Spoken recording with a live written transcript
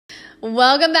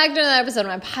Welcome back to another episode of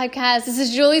my podcast. This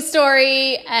is Julie's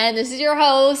story, and this is your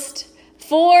host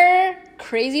for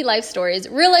crazy life stories,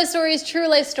 real life stories, true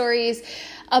life stories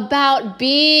about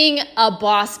being a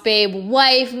boss babe,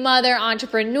 wife, mother,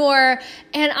 entrepreneur,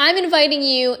 and I'm inviting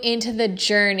you into the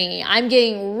journey. I'm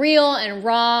getting real and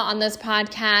raw on this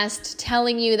podcast,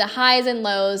 telling you the highs and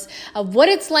lows of what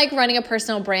it's like running a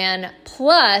personal brand,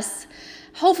 plus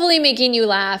hopefully making you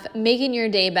laugh, making your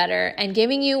day better, and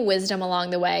giving you wisdom along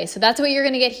the way. So that's what you're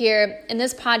going to get here in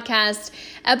this podcast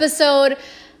episode.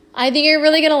 I think you're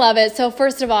really going to love it. So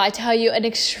first of all, I tell you an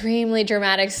extremely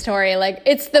dramatic story. Like,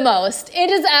 it's the most.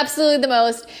 It is absolutely the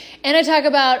most. And I talk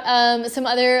about some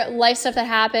other life stuff that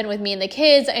happened with me and the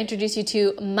kids. I introduce you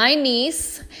to my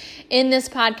niece in this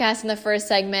podcast in the first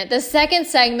segment. The second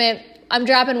segment, I'm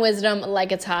dropping wisdom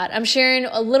like it's hot. I'm sharing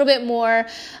a little bit more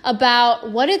about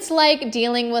what it's like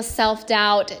dealing with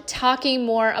self-doubt, talking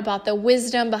more about the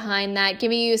wisdom behind that,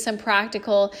 giving you some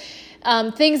practical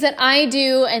things that I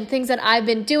do and things that I've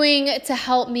been doing to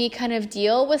help me kind of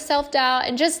deal with self-doubt.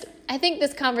 And just, I think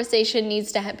this conversation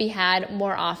needs to be had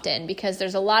more often because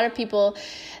there's a lot of people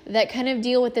that kind of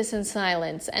deal with this in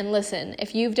silence. And listen,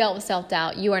 if you've dealt with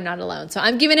self-doubt, you are not alone. So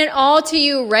I'm giving it all to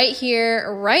you right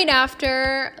here, right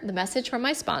after the message from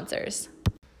my sponsors.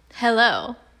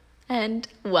 Hello, and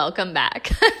welcome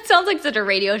back. It sounds like such a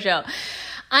radio show.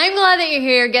 I'm glad that you're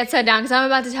here. Get set down because I'm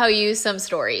about to tell you some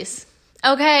stories.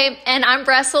 Okay, and I'm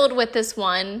wrestled with this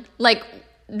one. Like,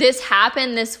 this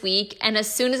happened this week, and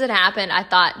as soon as it happened, I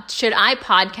thought, should I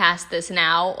podcast this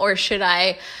now, or should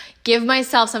I give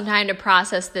myself some time to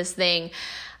process this thing?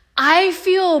 I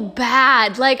feel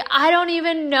bad. Like, I don't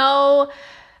even know,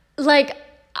 like,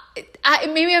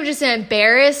 maybe I'm just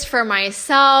embarrassed for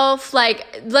myself.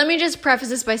 Like, let me just preface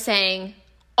this by saying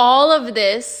all of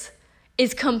this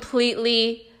is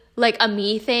completely like a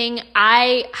me thing.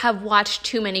 I have watched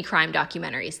too many crime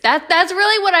documentaries. That's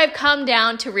really what I've come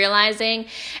down to realizing.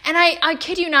 And I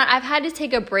kid you not, I've had to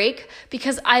take a break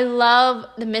because I love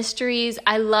the mysteries.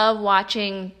 I love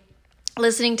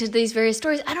listening to these various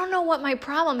stories. I don't know what my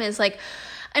problem is. Like,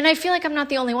 and I feel like I'm not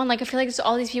the only one. Like, I feel like there's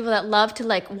all these people that love to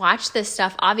like watch this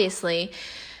stuff, obviously.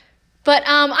 But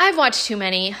I've watched too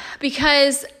many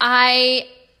because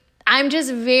I'm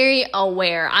just very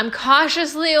aware. I'm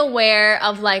cautiously aware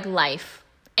of like life.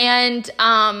 And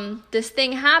this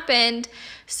thing happened.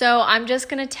 So I'm just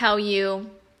going to tell you,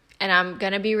 and I'm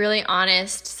going to be really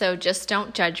honest. So just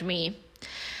don't judge me.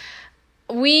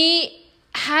 We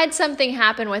had something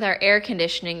happen with our air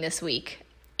conditioning this week.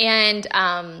 And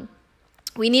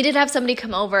we needed to have somebody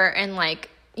come over and like,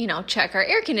 check our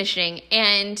air conditioning.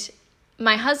 And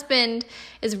my husband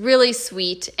is really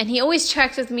sweet, and he always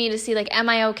checks with me to see, like, am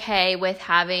I okay with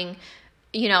having,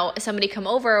 somebody come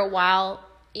over while,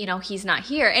 he's not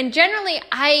here. And generally,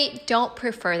 I don't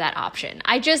prefer that option.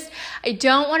 I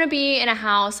don't want to be in a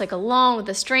house, like, alone with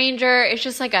a stranger. It's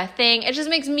just, like, a thing. It just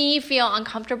makes me feel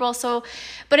uncomfortable. So,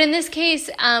 but in this case,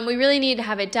 we really need to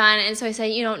have it done. And so I said,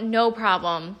 no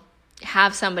problem.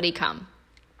 Have somebody come.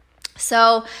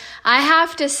 So I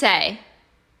have to say,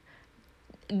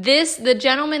 the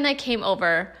gentleman that came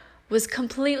over was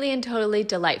completely and totally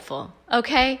delightful,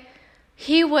 okay?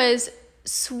 He was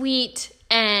sweet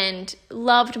and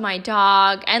loved my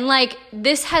dog, and like,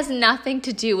 this has nothing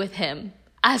to do with him.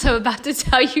 As I'm about to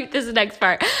tell you this next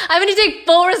part, I'm going to take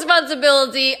full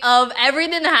responsibility of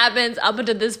everything that happens up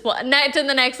until this point, to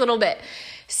the next little bit.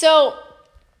 So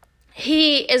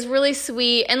he is really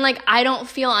sweet, and like, I don't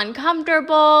feel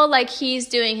uncomfortable. Like, he's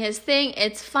doing his thing.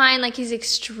 It's fine. Like, he's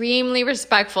extremely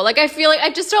respectful. Like, I feel like I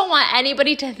just don't want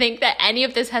anybody to think that any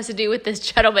of this has to do with this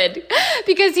gentleman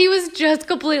because he was just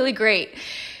completely great.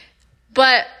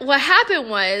 But what happened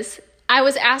was, I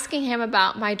was asking him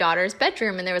about my daughter's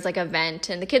bedroom, and there was like a vent,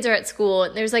 and the kids are at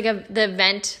school. There's like the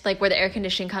vent, like where the air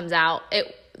conditioning comes out.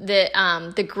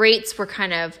 The grates were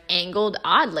kind of angled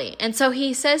oddly. And so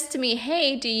he says to me,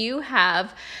 hey, do you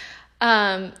have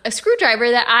a screwdriver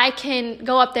that I can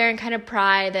go up there and kind of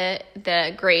pry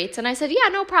the grates? And I said, yeah,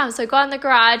 no problem. So I go out in the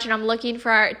garage, and I'm looking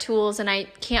for our tools, and I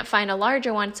can't find a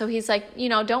larger one. So he's like,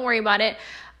 don't worry about it.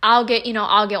 I'll get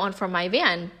one from my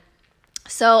van.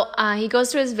 So he goes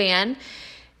to his van,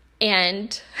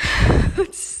 and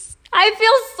I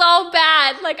feel so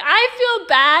bad. Like, I feel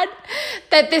bad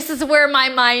that this is where my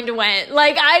mind went.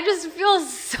 Like, I just feel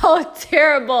so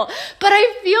terrible. But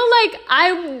I feel like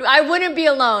I wouldn't be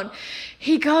alone.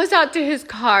 He goes out to his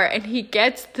car, and he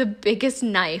gets the biggest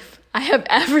knife I have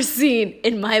ever seen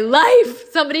in my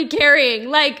life. Somebody carrying.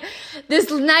 Like,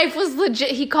 this knife was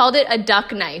legit. He called it a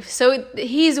duck knife. So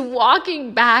he's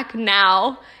walking back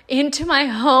now into my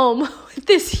home with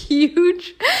this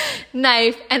huge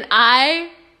knife, and I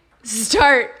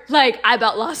start, like, I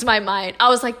about lost my mind. I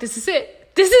was like, this is it.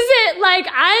 This is it. Like,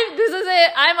 this is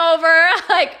it. I'm over.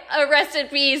 Like, rest in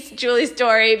peace, Julie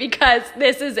Story, because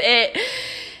this is it.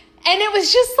 And it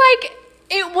was just like,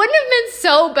 it wouldn't have been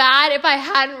so bad if I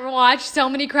hadn't watched so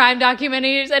many crime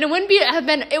documentaries, and it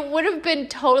would have been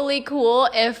totally cool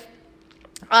if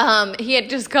he had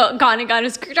just gone and got a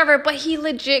screwdriver, but he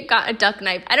legit got a duck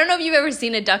knife. I don't know if you've ever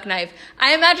seen a duck knife.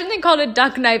 I imagine they called a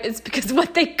duck knife is because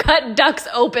what they cut ducks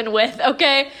open with,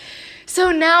 okay?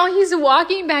 So now he's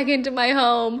walking back into my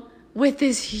home with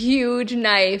this huge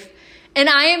knife, and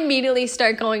I immediately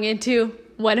start going into,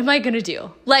 what am I going to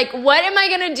do? Like, what am I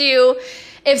going to do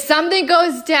if something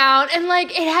goes down? And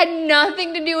like, it had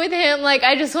nothing to do with him. Like,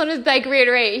 I just want to like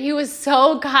reiterate, he was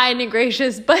so kind and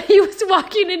gracious, but he was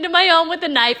walking into my home with a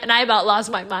knife, and I about lost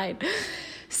my mind.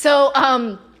 So,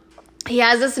 he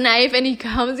has this knife, and he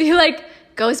like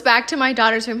goes back to my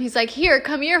daughter's room. He's like,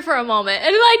 come here for a moment.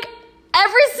 And like,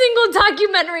 every single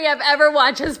documentary I've ever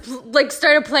watched has like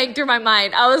started playing through my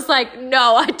mind. I was like,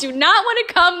 no, I do not want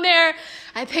to come there.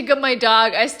 I pick up my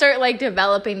dog. I start like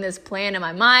developing this plan in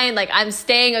my mind. Like, I'm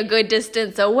staying a good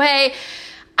distance away.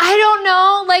 I don't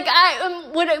know. Like,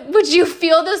 would you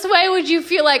feel this way? Would you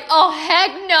feel like, oh,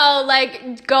 heck no,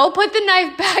 like, go put the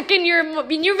knife back in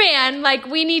your van. Like,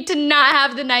 we need to not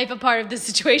have the knife a part of the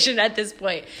situation at this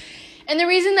point. And the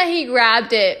reason that he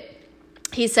grabbed it,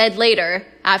 he said later,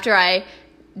 after I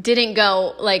didn't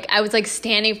go, like, I was like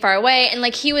standing far away, and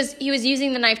like he was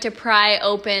using the knife to pry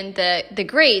open the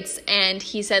grates, and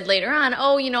he said later on,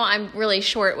 oh, I'm really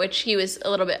short, which he was a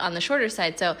little bit on the shorter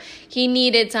side, so he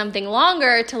needed something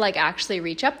longer to like actually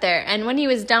reach up there. And when he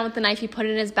was done with the knife, he put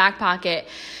it in his back pocket,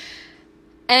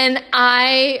 and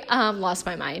I lost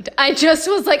my mind. I just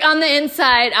was like, on the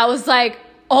inside, I was like,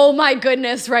 oh my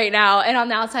goodness, right now. And on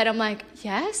the outside, I'm like,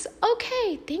 yes,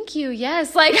 okay, thank you,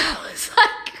 yes. Like, I was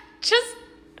like, just,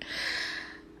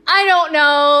 I don't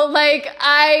know, like,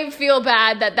 I feel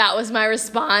bad that was my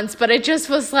response, but it just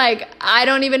was like, I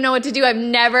don't even know what to do. I've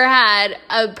never had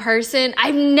an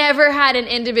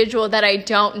individual that I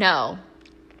don't know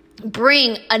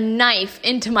bring a knife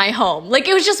into my home. Like,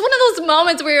 it was just one of those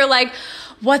moments where you're like,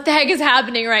 what the heck is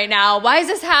happening right now? Why is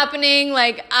this happening?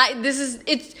 Like,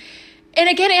 and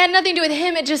again, it had nothing to do with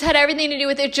him. It just had everything to do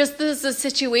with it. Just this a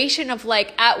situation of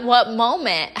like, at what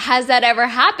moment has that ever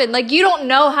happened? Like, you don't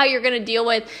know how you're going to deal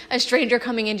with a stranger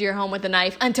coming into your home with a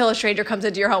knife until a stranger comes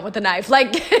into your home with a knife.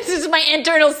 Like, this is my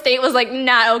internal state was like,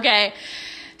 not okay.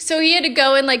 So he had to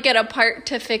go and like get a part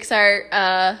to fix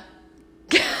our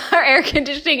air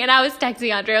conditioning. And I was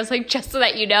texting Andre. I was like, just so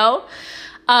that you know,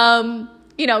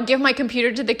 give my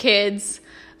computer to the kids.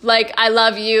 Like, I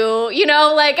love you,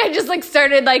 like, I just like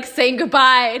started like saying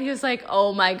goodbye, and he was like,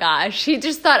 oh my gosh, he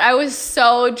just thought I was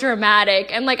so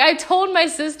dramatic. And like, I told my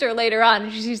sister later on,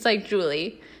 and she's like,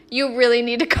 Julie, you really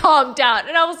need to calm down.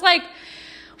 And I was like,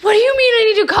 what do you mean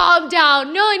I need to calm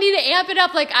down? No, I need to amp it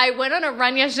up. Like, I went on a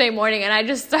run yesterday morning, and I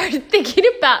just started thinking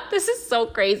about, this is so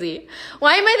crazy.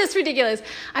 Why am I this ridiculous?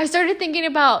 I started thinking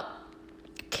about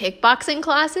kickboxing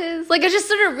classes. Like, I just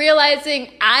started realizing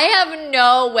I have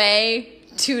no way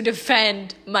to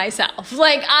defend myself.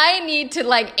 Like, I need to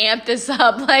like amp this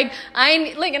up. Like,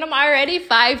 and I'm already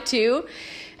 5'2",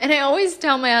 and I always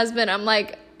tell my husband, I'm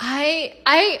like, I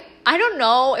don't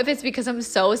know if it's because I'm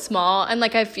so small and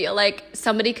like I feel like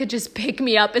somebody could just pick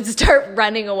me up and start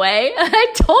running away. And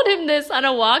I told him this on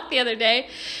a walk the other day,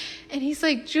 and he's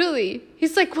like, Julie,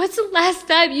 he's like, what's the last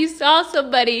time you saw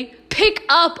somebody pick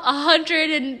up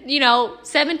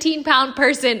 117-pound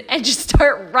person and just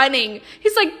start running?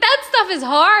 He's like, that stuff is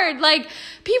hard. Like,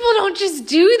 people don't just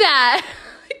do that.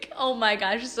 Like, oh my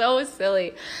gosh, so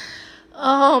silly.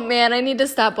 Oh man, I need to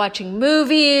stop watching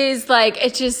movies. Like,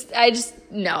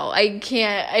 no, I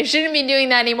can't. I shouldn't be doing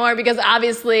that anymore because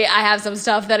obviously I have some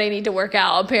stuff that I need to work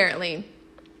out, apparently.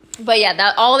 But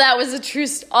yeah, all that was a true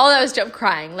story.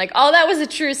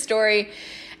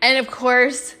 And of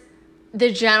course, the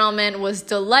gentleman was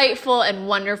delightful and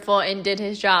wonderful and did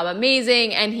his job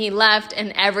amazing, and he left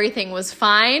and everything was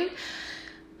fine.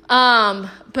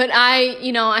 But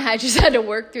I just had to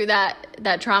work through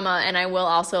that trauma, and I will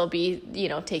also be,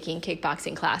 taking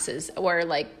kickboxing classes or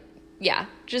like, yeah,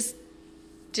 just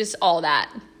all that.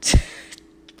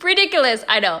 Ridiculous,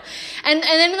 I know. And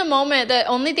then in the moment, the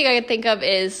only thing I could think of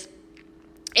is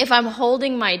if I'm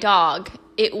holding my dog,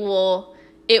 it will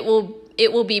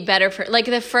be better for, like,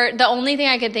 the only thing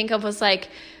I could think of was like,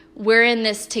 we're in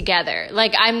this together.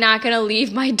 Like, I'm not going to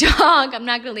leave my dog.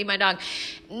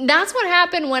 That's what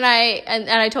happened when and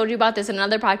I told you about this in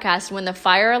another podcast, when the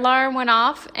fire alarm went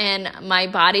off and my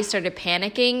body started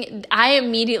panicking. I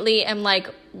immediately am like,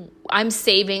 I'm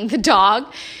saving the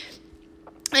dog.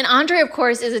 And Andre, of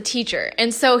course, is a teacher.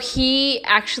 And so he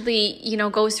actually,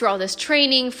 goes through all this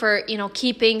training for,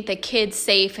 keeping the kids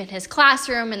safe in his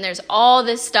classroom. And there's all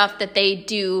this stuff that they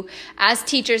do as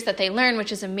teachers that they learn,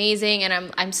 which is amazing.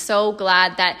 And I'm so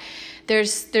glad that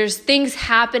there's things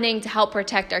happening to help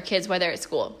protect our kids while they're at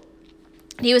school.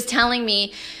 He was telling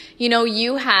me,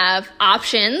 you have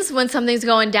options when something's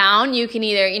going down. You can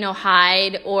either,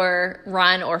 hide or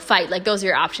run or fight. Like, those are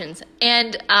your options.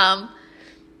 And,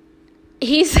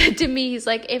 he said to me, he's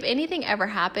like, if anything ever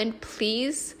happened,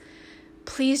 please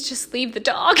just leave the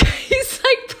dog. He's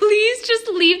like, please just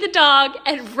leave the dog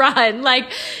and run.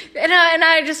 Like, and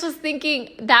I just was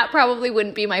thinking that probably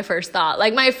wouldn't be my first thought.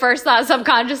 Like, my first thought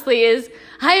subconsciously is,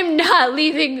 I am not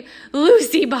leaving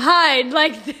Lucy behind.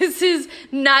 Like, this is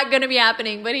not going to be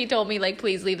happening. But he told me, like,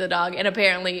 please leave the dog. And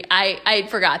apparently I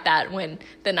forgot that when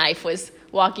the knife was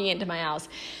walking into my house.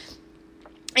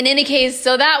 In any case,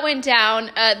 so that went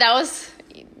down. That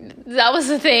was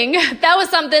the thing. That was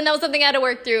something I had to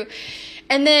work through.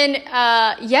 And then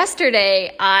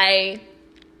yesterday, I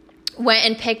went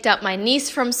and picked up my niece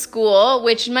from school,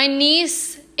 which my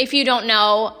niece, if you don't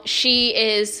know, she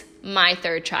is my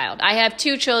third child. I have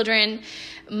 2 children.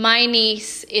 My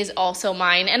niece is also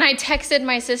mine. And I texted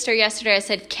my sister yesterday. I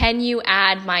said, can you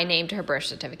add my name to her birth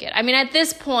certificate? I mean, at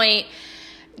this point,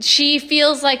 she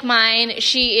feels like mine.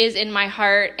 She is in my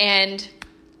heart, and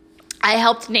I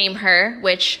helped name her,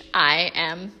 which I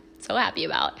am so happy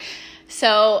about.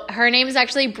 So her name is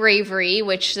actually Bravery,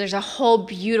 which there's a whole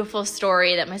beautiful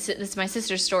story this is my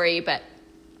sister's story, but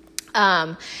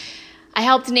I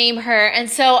helped name her. And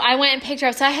so I went and picked her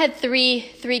up. So I had three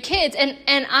kids, and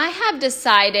I have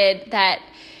decided that,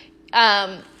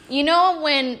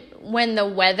 when the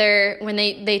weather, when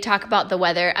they talk about the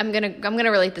weather, I'm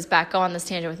gonna relate this back. Go on this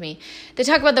tangent with me. They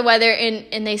talk about the weather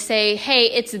and they say,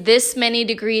 hey, it's this many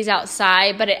degrees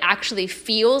outside, but it actually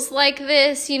feels like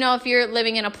this. If you're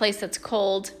living in a place that's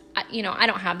cold, I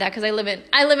don't have that because I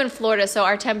live in Florida, so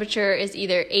our temperature is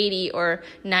either 80 or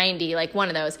 90, like one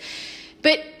of those.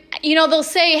 But they'll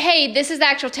say, hey, this is the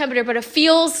actual temperature, but it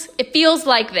feels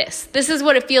like this. This is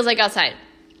what it feels like outside.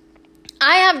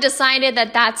 I have decided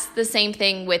that that's the same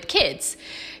thing with kids.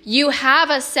 You have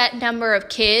a set number of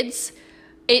kids.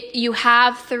 You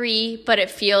have 3, but it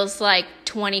feels like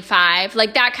 25,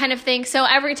 like that kind of thing. So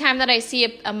every time that I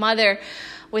see a mother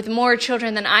with more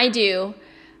children than I do,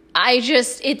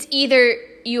 it's either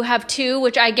you have 2,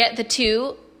 which I get the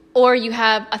 2, or you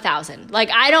have 1,000.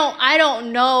 Like, I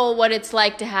don't know what it's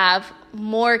like to have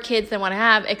more kids than what I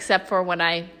have, except for when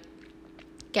I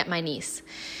get my niece.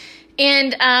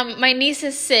 And my niece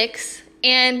is 6,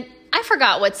 and I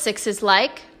forgot what 6 is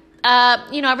like.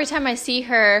 Every time I see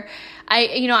her,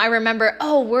 I remember,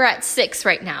 oh, we're at 6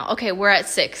 right now. Okay, we're at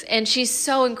 6. And she's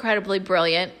so incredibly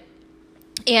brilliant.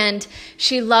 And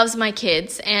she loves my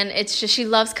kids, and it's just, she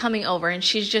loves coming over, and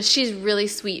she's really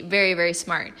sweet, very, very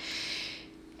smart.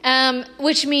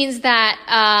 Which means that,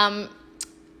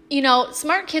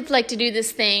 smart kids like to do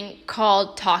this thing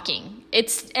called talking.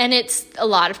 It's a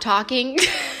lot of talking.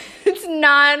 It's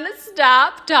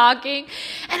non-stop talking.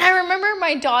 And I remember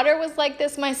my daughter was like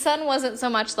this. My son wasn't so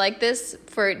much like this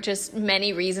for just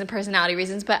many reasons, personality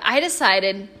reasons. But I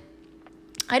decided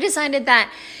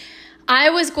that I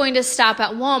was going to stop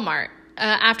at Walmart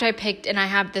after I picked, and I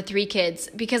have the 3 kids,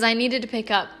 because I needed to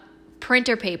pick up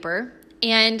printer paper.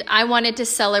 And I wanted to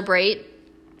celebrate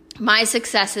my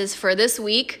successes for this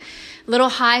week. Little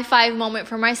high five moment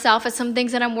for myself at some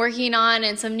things that I'm working on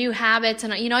and some new habits.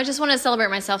 And, I just want to celebrate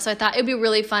myself. So I thought it'd be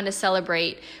really fun to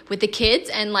celebrate with the kids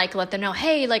and let them know,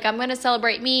 hey, I'm going to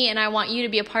celebrate me and I want you to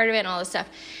be a part of it and all this stuff.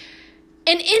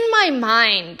 And in my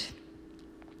mind,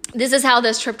 this is how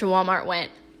this trip to Walmart went.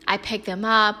 I picked them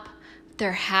up.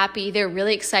 They're happy. They're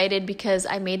really excited because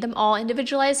I made them all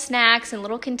individualized snacks in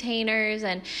little containers,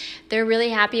 and they're really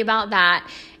happy about that.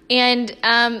 And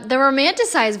the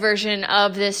romanticized version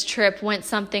of this trip went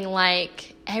something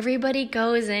like, everybody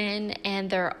goes in and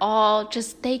they're all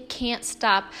they can't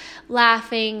stop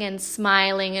laughing and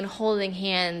smiling and holding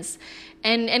hands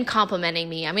and complimenting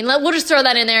me. I mean, we'll just throw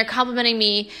that in there, complimenting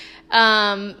me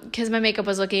because my makeup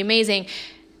was looking amazing.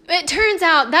 It turns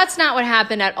out that's not what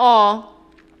happened at all.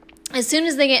 As soon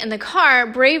as they get in the car,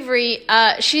 Bravery,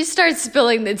 she starts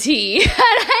spilling the tea. And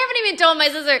I haven't even told my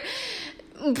sister,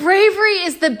 Bravery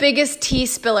is the biggest tea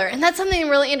spiller. And that's something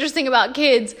really interesting about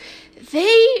kids.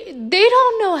 They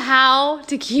don't know how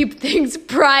to keep things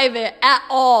private at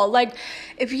all.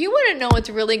 If you want to know what's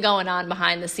really going on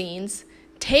behind the scenes,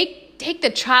 take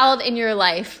the child in your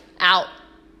life out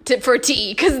for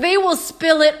tea, because they will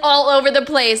spill it all over the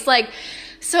place.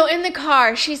 So in the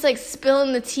car, she's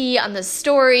spilling the tea on the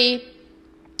story.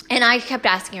 And I kept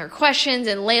asking her questions,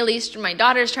 and Laylee, my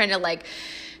daughter's trying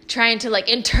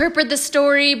to interpret the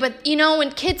story. But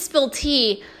when kids spill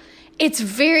tea, it's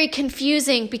very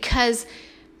confusing because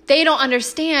they don't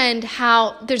understand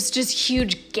how there's just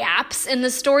huge gaps in the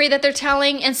story that they're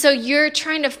telling. And so you're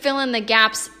trying to fill in the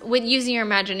gaps with using your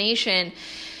imagination.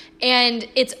 And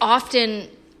it's often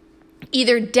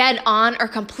either dead on or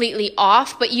completely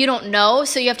off, but you don't know.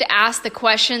 So you have to ask the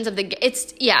questions of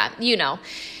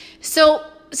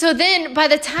So then by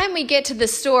the time we get to the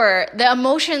store, the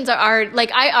emotions are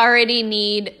like, I already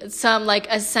need some like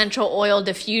essential oil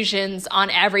diffusions on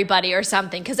everybody or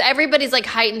something, because everybody's like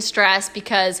heightened stress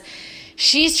because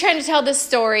she's trying to tell this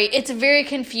story. It's very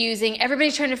confusing.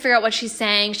 Everybody's trying to figure out what she's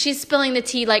saying. She's spilling the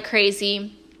tea like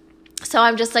crazy. So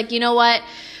I'm just like, you know what?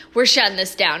 We're shutting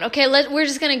this down. Okay, we're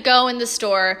just going to go in the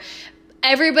store.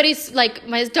 Everybody's like,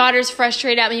 my daughter's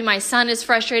frustrated at me. My son is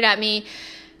frustrated at me.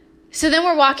 So then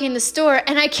we're walking in the store,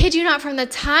 and I kid you not, from the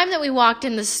time that we walked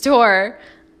in the store,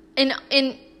 in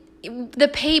the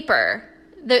paper,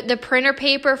 the printer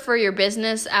paper for your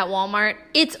business at Walmart,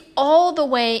 it's all the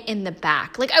way in the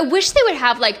back. Like, I wish they would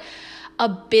have like a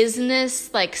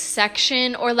business like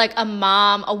section, or like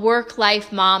a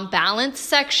work-life mom balance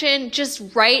section just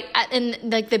right in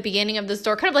like the beginning of the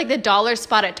store, kind of like the dollar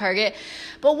spot at Target.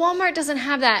 But Walmart doesn't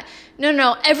have that.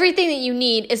 No, everything that you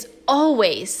need is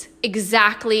always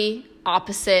exactly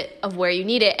opposite of where you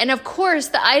need it. And of course,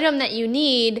 the item that you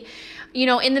need,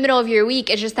 in the middle of your week,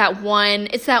 is just that one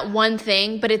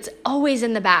thing, but it's always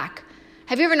in the back.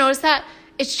 Have you ever noticed that?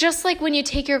 It's just like when you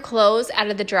take your clothes out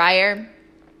of the dryer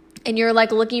and you're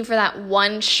like looking for that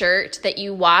one shirt that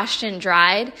you washed and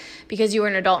dried because you were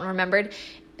an adult and remembered.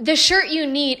 The shirt you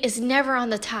need is never on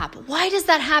the top. Why does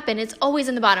that happen? It's always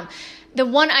in the bottom. The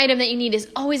one item that you need is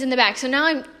always in the back. So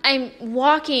now I'm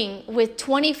walking with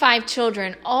 25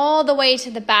 children all the way to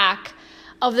the back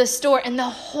of the store, and the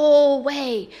whole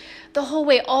way,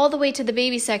 all the way to the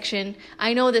baby section.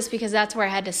 I know this because that's where I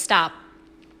had to stop.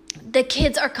 The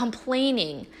kids are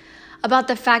complaining about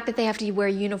the fact that they have to wear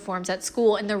uniforms at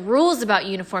school and the rules about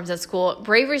uniforms at school.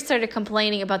 Bravery started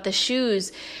complaining about the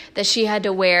shoes that she had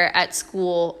to wear at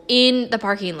school in the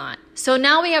parking lot. So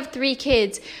now we have 3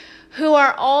 kids who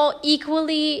are all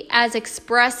equally as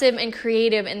expressive and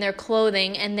creative in their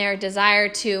clothing and their desire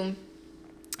to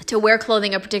wear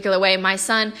clothing a particular way. My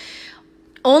son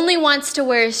only wants to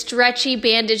wear stretchy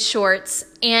banded shorts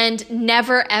and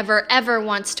never, ever, ever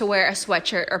wants to wear a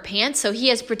sweatshirt or pants. So he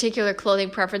has particular clothing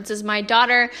preferences. My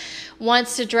daughter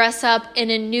wants to dress up in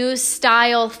a new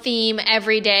style theme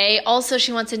every day. Also,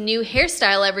 she wants a new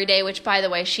hairstyle every day, which, by the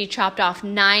way, she chopped off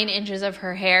 9 inches of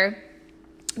her hair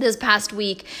this past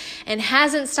week and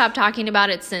hasn't stopped talking about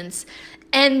it since.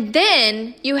 And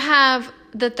then you have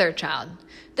the third child.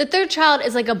 The third child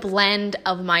is like a blend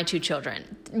of my 2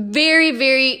 children. Very,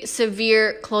 very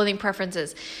severe clothing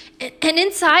preferences. And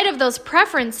inside of those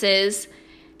preferences,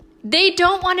 they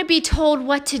don't want to be told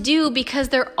what to do because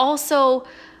they're also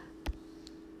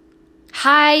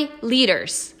high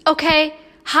leaders, okay?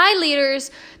 High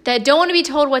leaders that don't want to be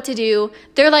told what to do.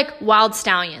 They're like wild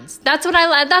stallions. That's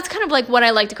kind of like what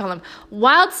I like to call them.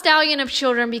 Wild stallion of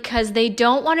children, because they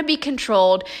don't want to be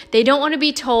controlled. They don't want to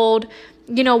be told,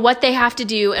 what they have to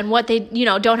do and what they,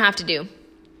 don't have to do.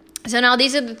 So now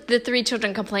these are the 3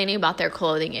 children complaining about their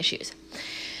clothing issues.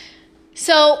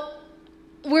 So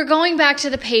we're going back to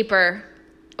the paper.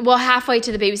 Well, halfway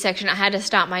to the baby section, I had to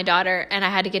stop my daughter and I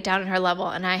had to get down on her level,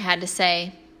 and I had to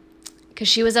say, because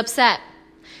she was upset.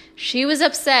 She was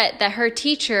upset that her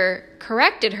teacher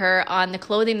corrected her on the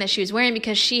clothing that she was wearing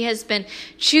because she has been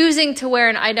choosing to wear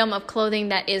an item of clothing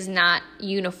that is not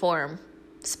uniform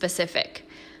specific.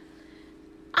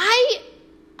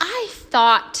 I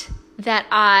thought that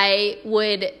I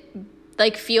would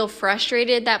feel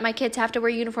frustrated that my kids have to wear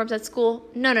uniforms at school.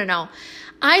 No.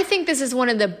 I think this is one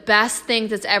of the best things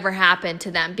that's ever happened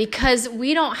to them because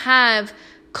we don't have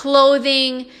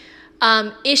clothing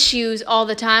issues all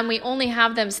the time. We only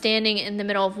have them standing in the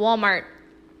middle of Walmart.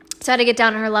 So I had to get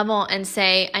down to her level and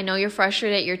say, I know you're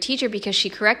frustrated at your teacher because she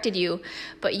corrected you,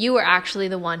 but you were actually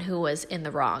the one who was in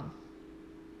the wrong.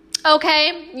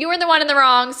 Okay, you were the one in the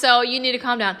wrong, so you need to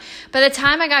calm down. By the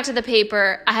time I got to the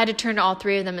paper, I had to turn to all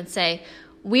 3 of them and say,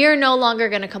 we are no longer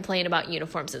going to complain about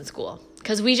uniforms in school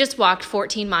because we just walked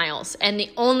 14 miles, and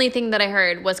the only thing that I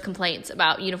heard was complaints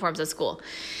about uniforms at school.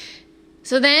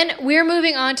 So then we're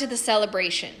moving on to the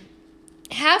celebration.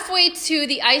 Halfway to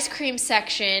the ice cream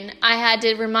section, I had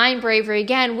to remind Bravery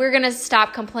again, we're going to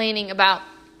stop complaining about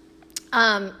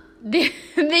the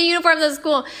uniforms at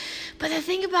school. But the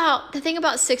thing about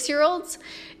 6-year-olds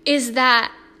is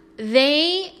that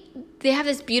they they have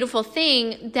this beautiful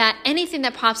thing that anything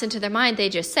that pops into their mind, they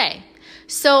just say.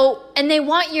 So, and they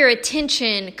want your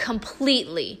attention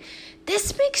completely.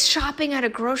 This makes shopping at a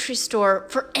grocery store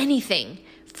for anything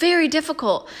very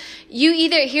difficult. You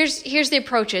either, here's the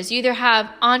approaches. You either have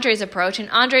Andre's approach, and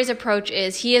Andre's approach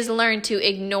is he has learned to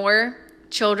ignore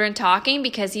children talking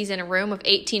because he's in a room of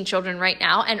 18 children right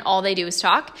now and all they do is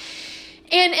talk.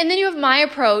 And then you have my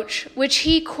approach, which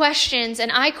he questions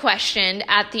and I questioned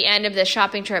at the end of the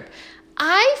shopping trip.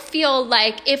 I feel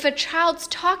like if a child's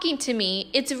talking to me,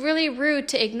 it's really rude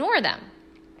to ignore them.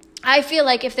 I feel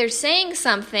like if they're saying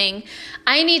something,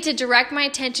 I need to direct my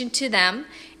attention to them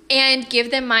and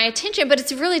give them my attention. But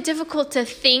it's really difficult to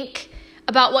think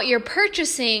about what you're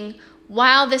purchasing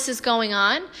while this is going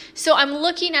on. So I'm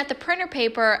looking at the printer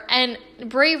paper and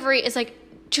Bravery is like,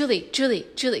 Julie,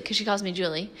 because she calls me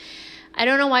Julie. I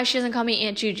don't know why she doesn't call me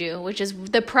Aunt Juju, which is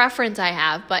the preference I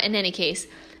have. But in any case,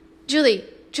 Julie.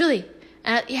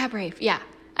 Yeah, Brave. Yeah.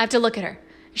 I have to look at her.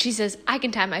 She says, I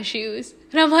can tie my shoes.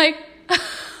 And I'm like,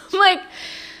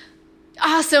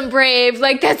 awesome, Brave.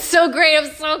 Like, that's so great.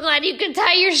 I'm so glad you can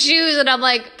tie your shoes. And I'm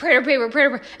like, printer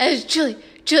paper. And it's Julie.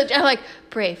 I'm like,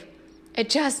 Brave, I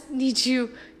just need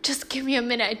you. Just give me a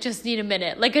minute. I just need a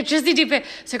minute. Like, I just need to.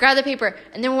 So I grab the paper,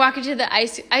 and then we're walking to the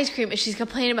ice cream, and she's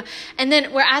complaining about. And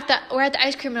then we're at the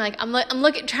ice cream, and I'm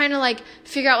looking, trying to like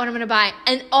figure out what I'm gonna buy,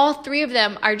 and all three of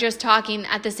them are just talking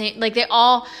at the same. Like they're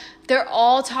all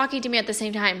talking to me at the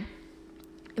same time.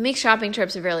 It makes shopping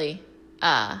trips really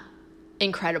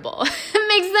incredible. It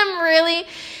makes them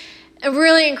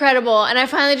really incredible. And I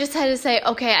finally just had to say,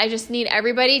 okay, I just need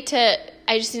everybody to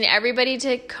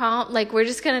calm. Like, we're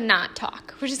just going to not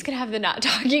talk. We're just going to have the not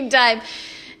talking time.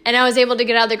 And I was able to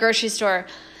get out of the grocery store.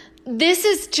 This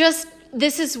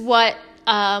is what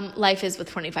life is with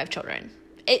 25 children.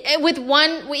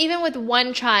 Even with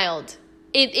one child,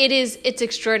 it's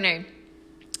extraordinary.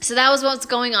 So that was what's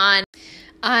going on.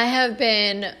 I have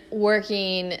been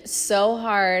working so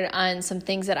hard on some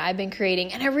things that I've been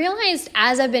creating. And I realized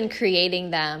as I've been creating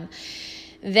them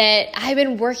that I've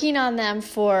been working on them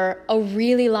for a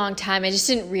really long time. I just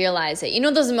didn't realize it. You know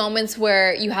those moments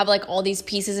where you have like all these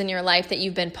pieces in your life that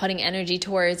you've been putting energy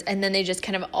towards and then they just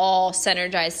kind of all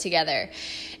synergize together.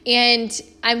 And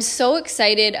I'm so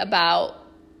excited about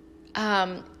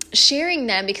sharing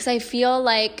them because I feel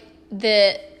like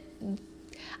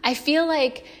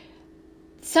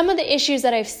some of the issues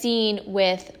that I've seen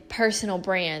with personal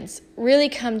brands really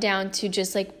come down to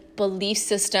just like belief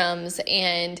systems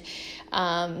and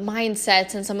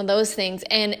mindsets and some of those things.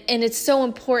 And it's so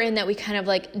important that we kind of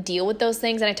like deal with those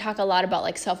things. And I talk a lot about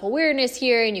like self-awareness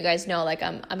here. And you guys know, like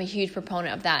I'm a huge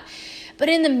proponent of that. But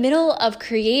in the middle of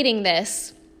creating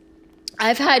this,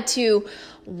 I've had to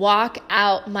walk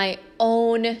out my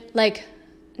own, like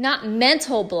not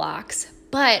mental blocks,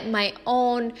 but my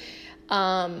own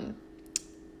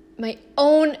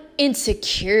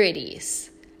insecurities.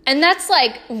 And that's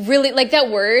like really, like that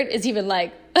word is even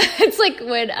like, it's like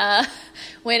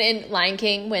when in Lion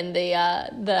King, when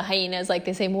the hyenas, like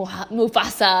they say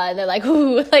Mufasa, and they're like,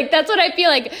 ooh, like that's what I feel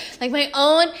like my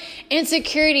own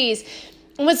insecurities.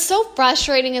 And what's so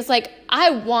frustrating is like, I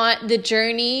want the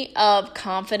journey of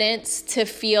confidence to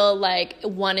feel like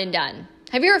one and done.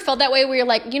 Have you ever felt that way where you're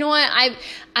like, you know what,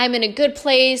 I'm in a good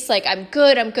place, like I'm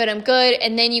good. And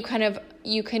then you kind of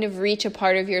reach a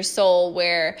part of your soul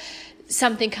where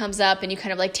something comes up and you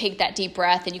kind of like take that deep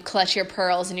breath and you clutch your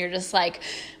pearls and you're just like,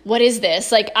 what is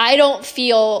this? Like, I don't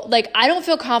feel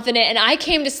confident and I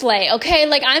came to slay. Okay.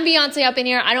 Like I'm Beyonce up in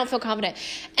here. I don't feel confident.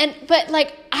 But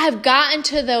like I've gotten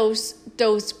to those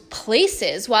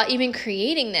places while even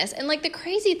creating this. And like the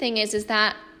crazy thing is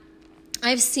that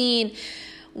I've seen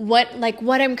what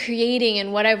I'm creating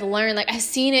and what I've learned, like I've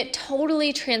seen it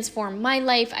totally transform my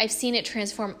life. I've seen it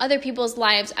transform other people's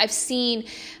lives. I've seen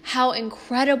how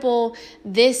incredible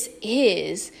this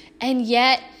is. And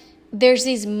yet there's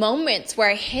these moments where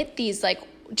I hit these like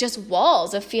just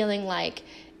walls of feeling like,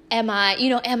 am I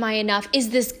enough? Is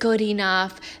this good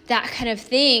enough? That kind of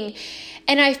thing.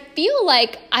 And I feel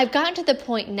like I've gotten to the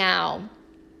point now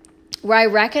where I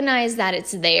recognize that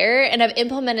it's there, and I've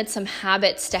implemented some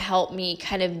habits to help me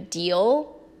kind of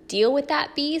deal with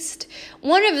that beast.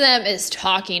 One of them is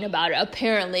talking about it,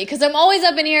 apparently, because I'm always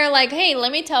up in here like, hey,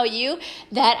 let me tell you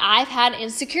that I've had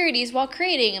insecurities while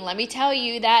creating, and let me tell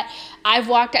you that I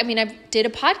did a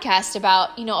podcast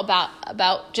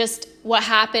about just what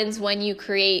happens when you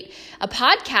create a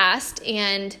podcast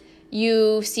and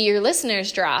you see your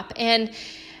listeners drop. And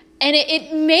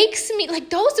it makes me,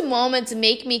 like, those moments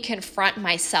make me confront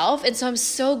myself. And so I'm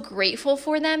so grateful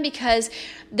for them because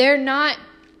they're not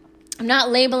I'm not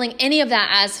labeling any of that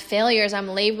as failures. I'm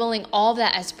labeling all of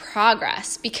that as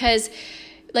progress, because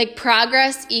like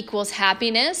progress equals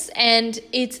happiness, and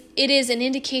it is an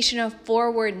indication of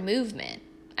forward movement.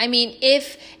 I mean,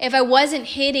 if I wasn't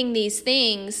hitting these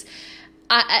things,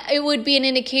 it would be an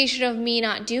indication of me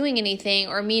not doing anything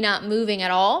or me not moving at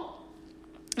all.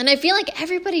 And I feel like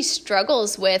everybody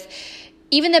struggles with,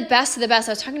 even the best of the best.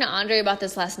 I was talking to Andre about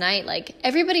this last night. Like,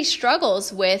 everybody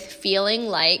struggles with feeling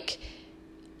like,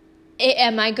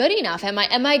 am I good enough?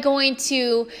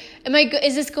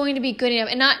 Is this going to be good enough?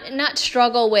 And not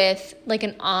struggle with like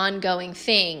an ongoing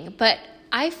thing. But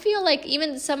I feel like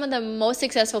even some of the most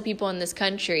successful people in this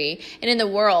country and in the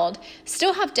world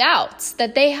still have doubts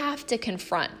that they have to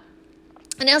confront.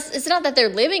 And it's not that they're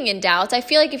living in doubts. I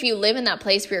feel like if you live in that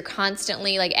place where you're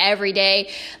constantly, like every day,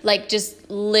 like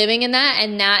just living in that,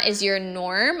 and that is your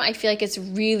norm, I feel like it's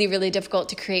really, really difficult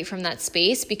to create from that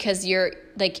space, because you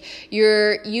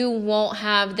won't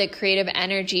have the creative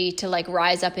energy to like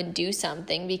rise up and do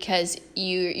something, because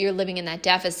you're living in that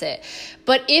deficit.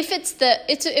 But if it's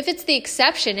the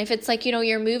exception, if it's like,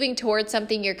 you're moving towards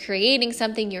something, you're creating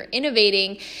something, you're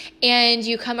innovating, and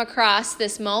you come across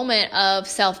this moment of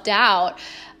self-doubt,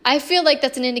 I feel like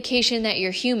that's an indication that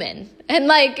you're human.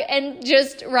 And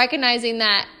just recognizing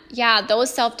that, yeah,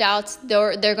 those self-doubts,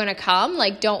 they're going to come.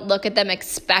 Like, don't look at them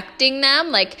expecting them.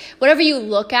 Like, whatever you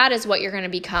look at is what you're going to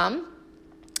become.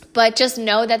 But just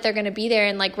know that they're going to be there,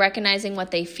 and like recognizing what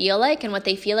they feel like, and what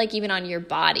they feel like even on your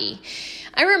body.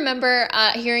 I remember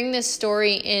hearing this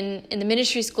story in the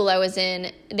ministry school I was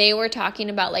in. They were talking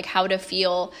about like how to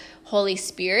feel Holy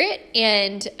Spirit.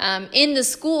 And in the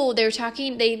school, they were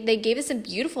talking, they gave us a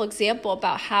beautiful example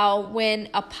about how when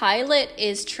a pilot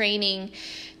is training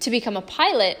to become a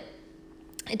pilot,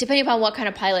 depending upon what kind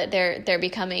of pilot they're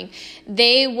becoming,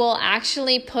 they will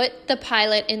actually put the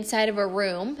pilot inside of a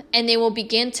room, and they will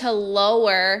begin to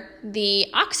lower the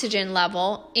oxygen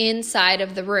level inside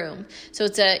of the room. So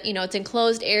it's it's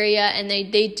enclosed area, and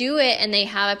they do it, and they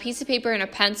have a piece of paper and a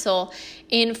pencil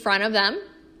in front of them.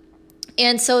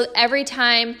 And so every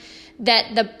time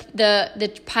that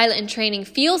the pilot in training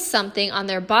feels something on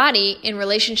their body in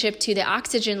relationship to the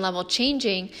oxygen level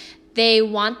changing, they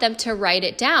want them to write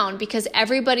it down, because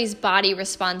everybody's body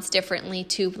responds differently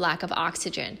to lack of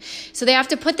oxygen. So they have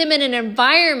to put them in an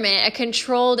environment, a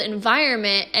controlled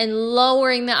environment, and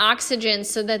lowering the oxygen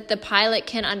so that the pilot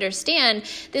can understand,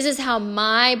 this is how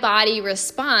my body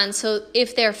responds. So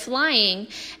if they're flying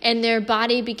and their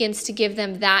body begins to give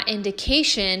them that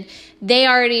indication, they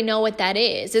already know what that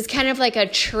is. It's kind of like a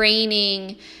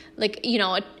training,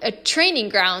 a training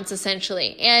grounds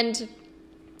essentially. And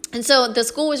so the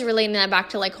school was relating that back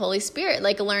to like Holy Spirit,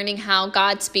 like learning how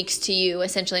God speaks to you,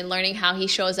 essentially learning how he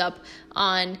shows up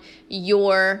on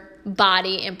your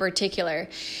body in particular.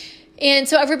 And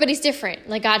so everybody's different.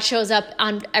 Like God shows up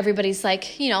on everybody's like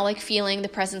feeling the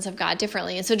presence of God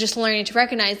differently. And so just learning to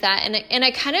recognize that. And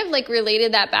I kind of like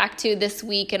related that back to this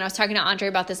week. And I was talking to Andre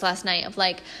about this last night of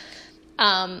like,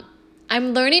 I'm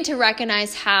learning to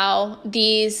recognize how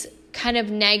these kind of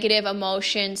negative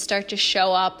emotions start to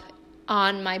show up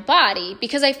on my body,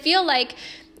 because I feel like,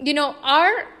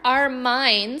 our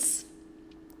minds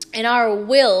and our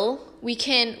will, we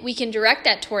can direct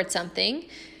that towards something.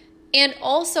 And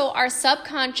also our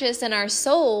subconscious and our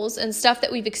souls and stuff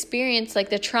that we've experienced, like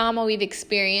the trauma we've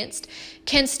experienced,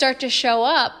 can start to show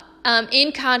up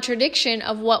in contradiction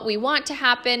of what we want to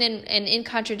happen, and in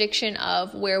contradiction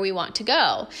of where we want to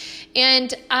go.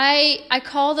 And I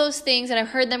call those things, and I've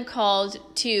heard them called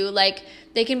to, like,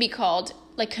 they can be called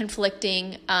like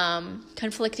conflicting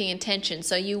intentions.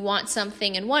 So you want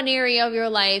something in one area of your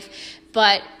life,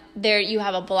 but there you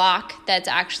have a block that's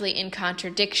actually in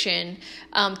contradiction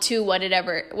to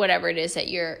whatever it is that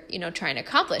you're trying to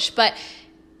accomplish. But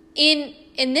in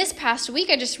this past week,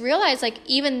 I just realized, like,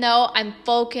 even though I'm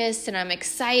focused and I'm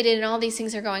excited and all these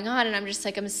things are going on, and I'm just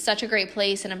like, I'm in such a great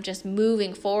place and I'm just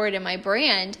moving forward in my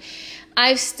brand,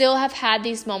 I still have had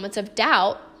these moments of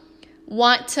doubt,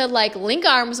 want to like link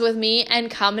arms with me and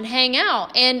come and hang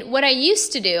out. And what I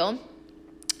used to do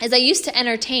is I used to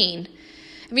entertain.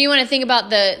 I mean, you want to think about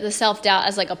the self-doubt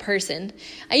as like a person.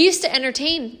 I used to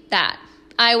entertain that.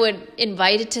 I would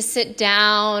invite it to sit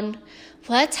down.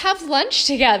 Let's have lunch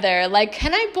together. Like,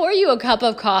 can I pour you a cup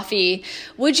of coffee?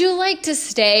 Would you like to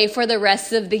stay for the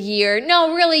rest of the year?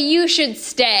 No, really, you should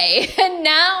stay. And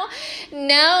now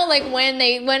like when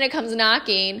it comes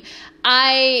knocking,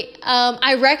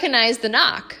 I recognize the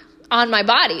knock on my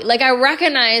body. Like I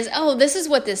recognize, oh, this is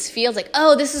what this feels like.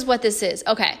 Oh, this is what this is.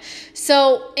 Okay.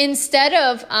 So instead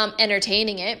of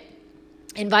entertaining it,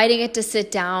 inviting it to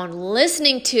sit down,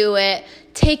 listening to it,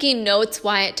 taking notes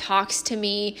while it talks to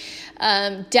me,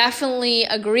 definitely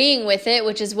agreeing with it,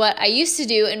 which is what I used to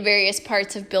do in various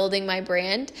parts of building my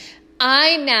brand.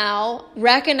 I now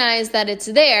recognize that it's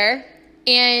there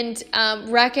and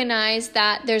recognize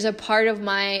that there's a part of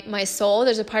my soul,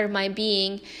 there's a part of my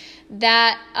being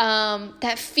that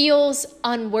feels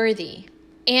unworthy.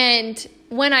 And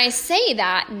when I say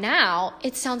that now,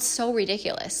 it sounds so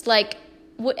ridiculous. Like,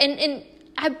 and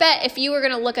I bet if you were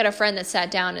going to look at a friend that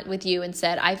sat down with you and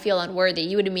said, I feel unworthy,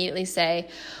 you would immediately say,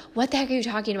 what the heck are you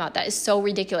talking about? That is so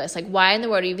ridiculous. Like, why in the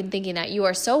world are you even thinking that? You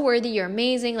are so worthy. You're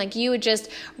amazing. Like, you would just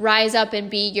rise up and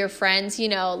be your friend's,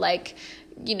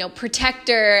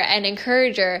 protector and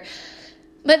encourager.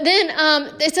 But then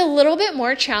it's a little bit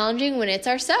more challenging when it's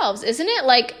ourselves, isn't it?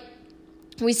 Like,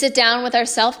 we sit down with our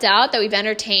self-doubt that we've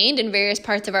entertained in various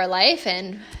parts of our life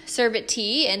and serve it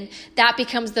tea, and that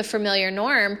becomes the familiar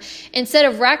norm, instead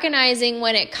of recognizing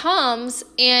when it comes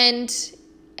and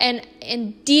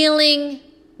dealing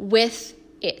with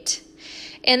it.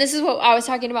 And this is what I was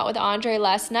talking about with Andre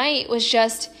last night, was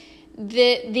just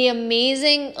the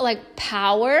amazing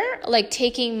power,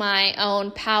 taking my own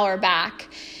power back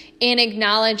and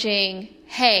acknowledging,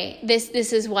 hey, this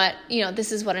is what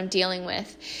I'm dealing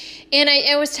with. And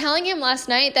I was telling him last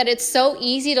night that it's so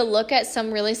easy to look at some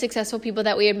really successful people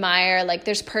that we admire. Like,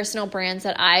 there's personal brands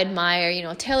that I admire,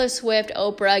 Taylor Swift,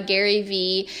 Oprah, Gary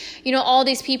Vee, all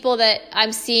these people that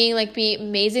I'm seeing be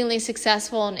amazingly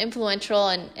successful and influential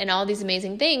and all these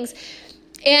amazing things.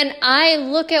 And I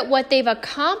look at what they've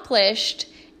accomplished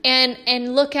and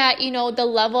look at, the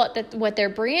level that what their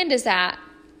brand is at.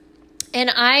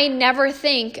 And I never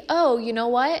think, oh, you know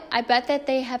what? I bet that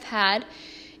they have had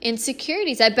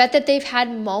insecurities. I bet that they've had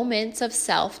moments of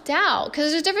self-doubt, because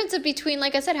there's a difference between,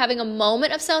 like I said, having a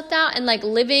moment of self-doubt and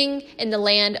living in the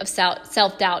land of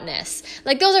self-doubtness.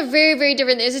 Those are very, very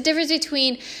different. There's a difference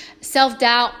between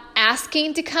self-doubt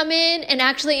asking to come in and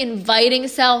actually inviting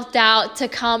self-doubt to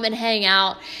come and hang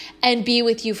out and be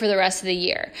with you for the rest of the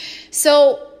year.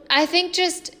 So I think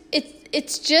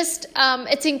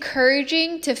it's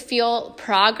encouraging to feel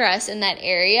progress in that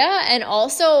area. And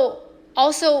also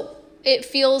it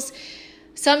feels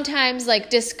sometimes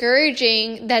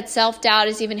discouraging that self-doubt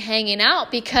is even hanging out,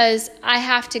 because I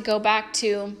have to go back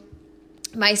to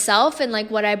myself and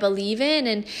what I believe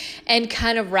in and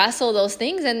kind of wrestle those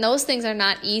things. And those things are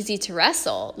not easy to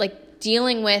wrestle.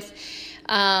 Dealing with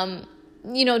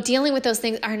those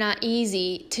things are not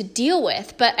easy to deal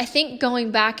with. But I think going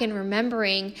back and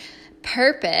remembering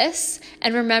purpose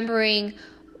and remembering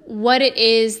what it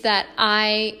is that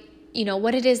I'm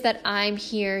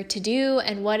here to do,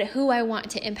 and who I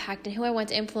want to impact and who I want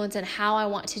to influence, and how I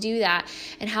want to do that,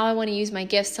 and how I want to use my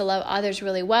gifts to love others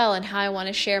really well, and how I want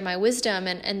to share my wisdom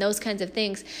and those kinds of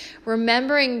things.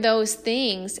 Remembering those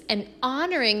things and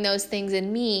honoring those things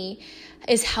in me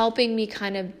is helping me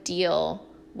kind of deal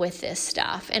with this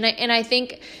stuff. And I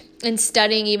think in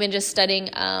studying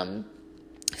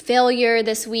failure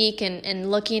this week and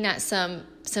looking at some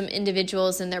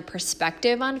individuals and their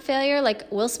perspective on failure.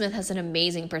 Will Smith has an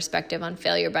amazing perspective on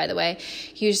failure, by the way.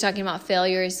 He was talking about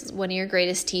failure is one of your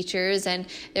greatest teachers. And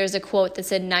there's a quote that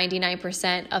said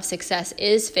 99% of success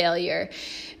is failure.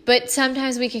 But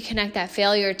sometimes we can connect that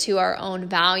failure to our own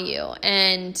value.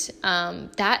 And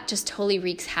that just totally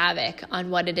wreaks havoc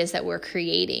on what it is that we're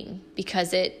creating,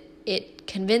 because it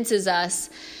convinces us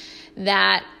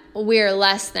that we're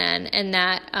less than, and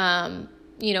that,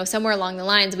 somewhere along the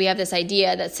lines, we have this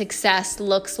idea that success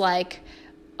looks like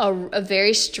a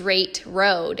very straight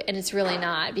road, and it's really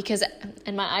not. Because,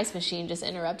 and my ice machine just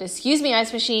interrupted. Excuse me,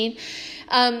 ice machine.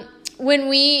 When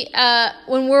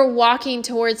we're walking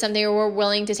towards something, or we're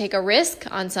willing to take a risk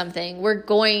on something, we're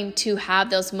going to have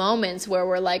those moments where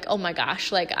we're like, oh my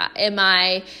gosh, am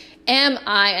I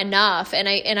enough? And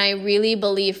I really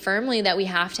believe firmly that we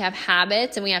have to have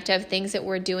habits, and we have to have things that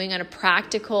we're doing on a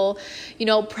practical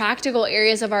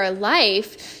areas of our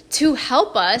life to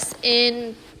help us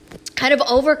in kind of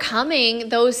overcoming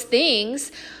those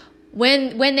things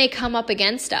when they come up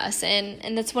against us.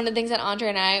 And that's one of the things that Andre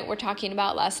and I were talking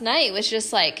about last night, was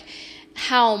just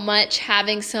how much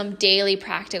having some daily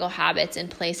practical habits in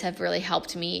place have really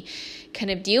helped me kind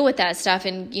of deal with that stuff,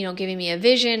 and, giving me a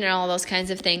vision and all those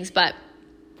kinds of things. But,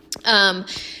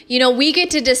 we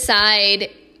get to decide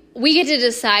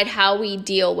how we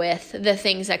deal with the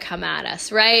things that come at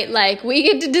us, right? We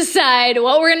get to decide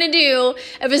what we're going to do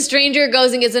if a stranger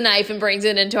goes and gets a knife and brings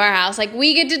it into our house.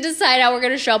 We get to decide how we're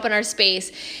going to show up in our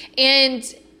space. And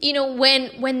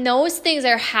when those things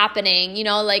are happening,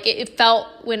 like it felt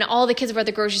when all the kids were at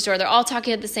the grocery store, they're all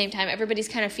talking at the same time. Everybody's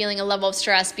kind of feeling a level of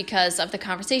stress because of the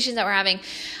conversations that we're having.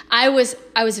 I was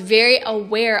very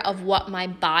aware of what my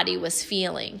body was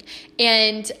feeling.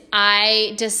 And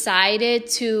I decided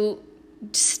to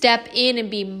step in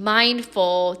and be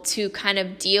mindful to kind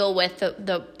of deal with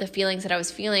the feelings that I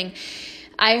was feeling.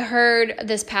 I heard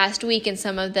this past week in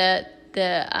some of the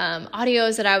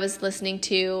audios that I was listening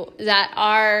to that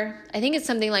I think it's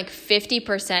something like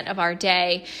 50% of our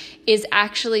day is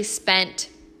actually spent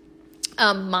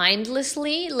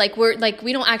mindlessly.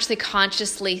 We don't actually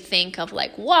consciously think of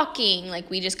like walking, like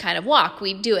we just kind of walk,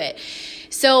 we do it.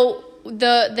 So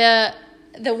the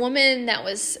woman that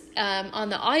was on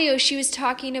the audio, she was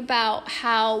talking about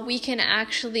how we can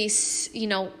actually,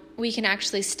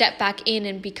 step back in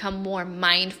and become more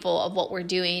mindful of what we're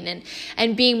doing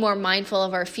and being more mindful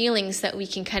of our feelings, that we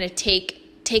can kind of take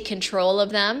control of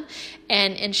them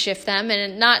and shift them.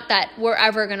 And not that we're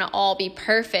ever going to all be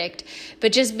perfect,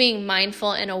 but just being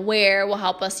mindful and aware will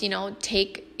help us,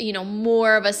 take,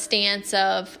 more of a stance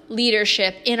of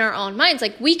leadership in our own minds.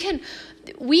 Like we can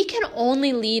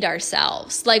only lead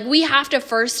ourselves. Like we have to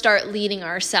first start leading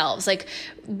ourselves. Like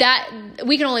that,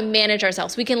 we can only manage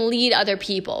ourselves. We can lead other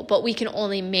people, but we can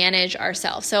only manage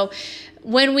ourselves. So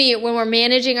when we're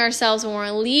managing ourselves, when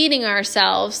we're leading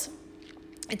ourselves,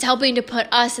 it's helping to put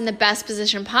us in the best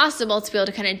position possible to be able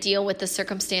to kind of deal with the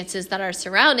circumstances that are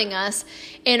surrounding us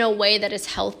in a way that is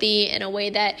healthy, in a way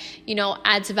that,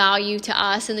 adds value to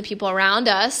us and the people around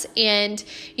us, and,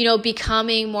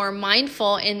 becoming more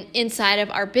mindful inside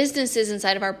of our businesses,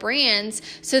 inside of our brands,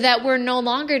 so that we're no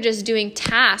longer just doing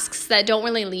tasks that don't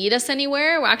really lead us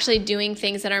anywhere. We're actually doing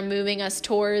things that are moving us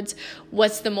towards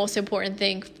what's the most important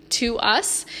thing to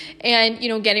us, and,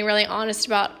 getting really honest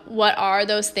about what are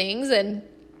those things. And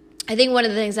I think one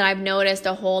of the things that I've noticed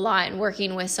a whole lot in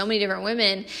working with so many different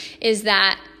women is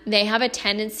that they have a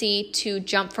tendency to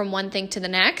jump from one thing to the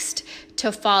next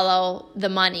to follow the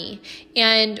money.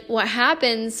 And what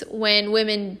happens when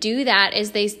women do that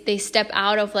is they step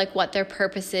out of like what their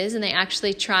purpose is, and they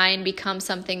actually try and become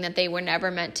something that they were never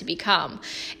meant to become.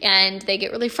 And they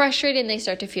get really frustrated and they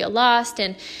start to feel lost.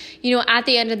 And, at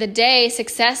the end of the day,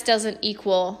 success doesn't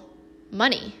equal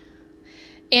money.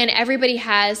 And everybody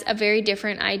has a very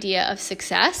different idea of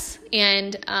success.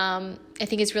 And I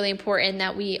think it's really important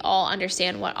that we all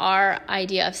understand what our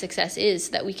idea of success is,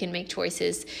 so that we can make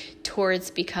choices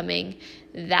towards becoming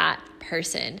that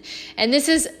person. And this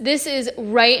is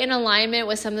right in alignment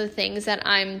with some of the things that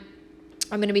I'm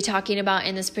going to be talking about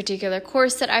in this particular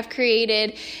course that I've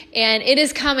created. And it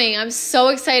is coming. I'm so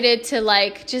excited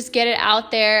to just get it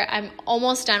out there. I'm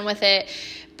almost done with it.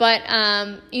 But,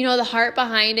 the heart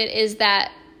behind it is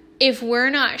that if we're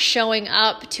not showing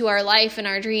up to our life and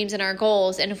our dreams and our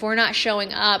goals, and if we're not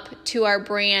showing up to our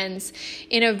brands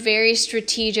in a very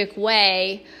strategic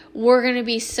way, we're going to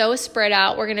be so spread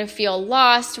out. We're going to feel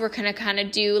lost. We're going to kind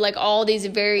of do all these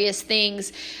various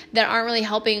things that aren't really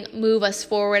helping move us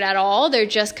forward at all. They're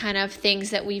just kind of things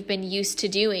that we've been used to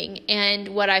doing. And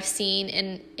what I've seen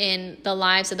in the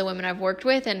lives of the women I've worked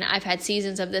with, and I've had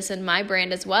seasons of this in my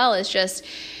brand as well, is just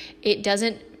it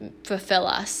doesn't fulfill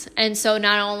us. And so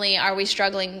not only are we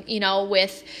struggling,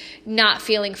 with not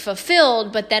feeling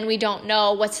fulfilled, but then we don't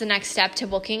know what's the next step to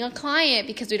booking a client,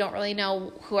 because we don't really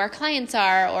know who our clients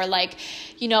are, or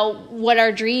what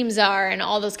our dreams are, and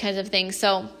all those kinds of things.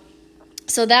 So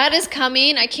that is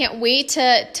coming. I can't wait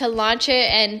to launch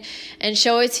it and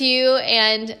show it to you.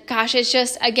 And gosh, it's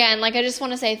just, again, I just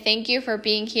want to say thank you for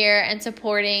being here and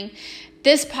supporting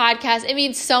this podcast. It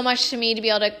means so much to me to be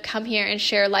able to come here and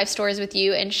share life stories with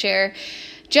you and share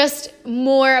just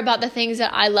more about the things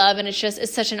that I love. And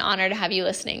it's such an honor to have you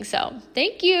listening. So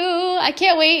thank you. I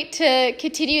can't wait to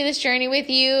continue this journey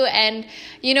with you. And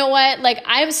you know what?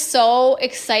 I'm so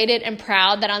excited and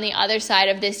proud that on the other side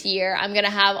of this year, I'm going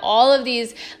to have all of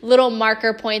these little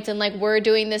marker points, and we're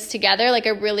doing this together. I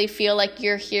really feel like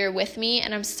you're here with me,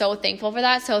 and I'm so thankful for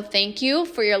that. So thank you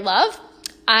for your love.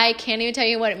 I can't even tell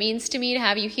you what it means to me to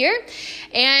have you here.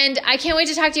 And I can't wait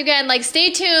to talk to you again. Stay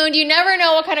tuned. You never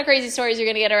know what kind of crazy stories you're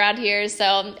going to get around here. So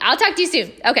I'll talk to you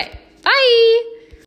soon. Okay. Bye.